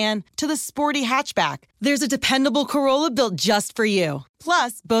sedan to the sporty hatchback. There's a dependable Corolla built just for you.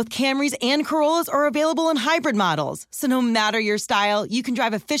 Plus, both Camrys and Corollas are available in hybrid models, so no matter your style, you can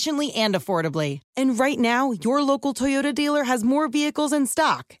drive efficiently and affordably. And right now, your local Toyota dealer has more vehicles in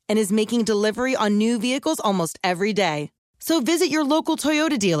stock and is making delivery on new vehicles almost every day. So visit your local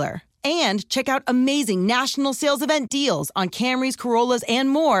Toyota dealer. And check out amazing national sales event deals on Camrys, Corollas, and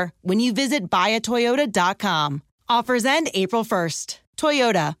more when you visit buyatoyota.com. Offers end April 1st.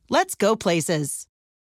 Toyota, let's go places.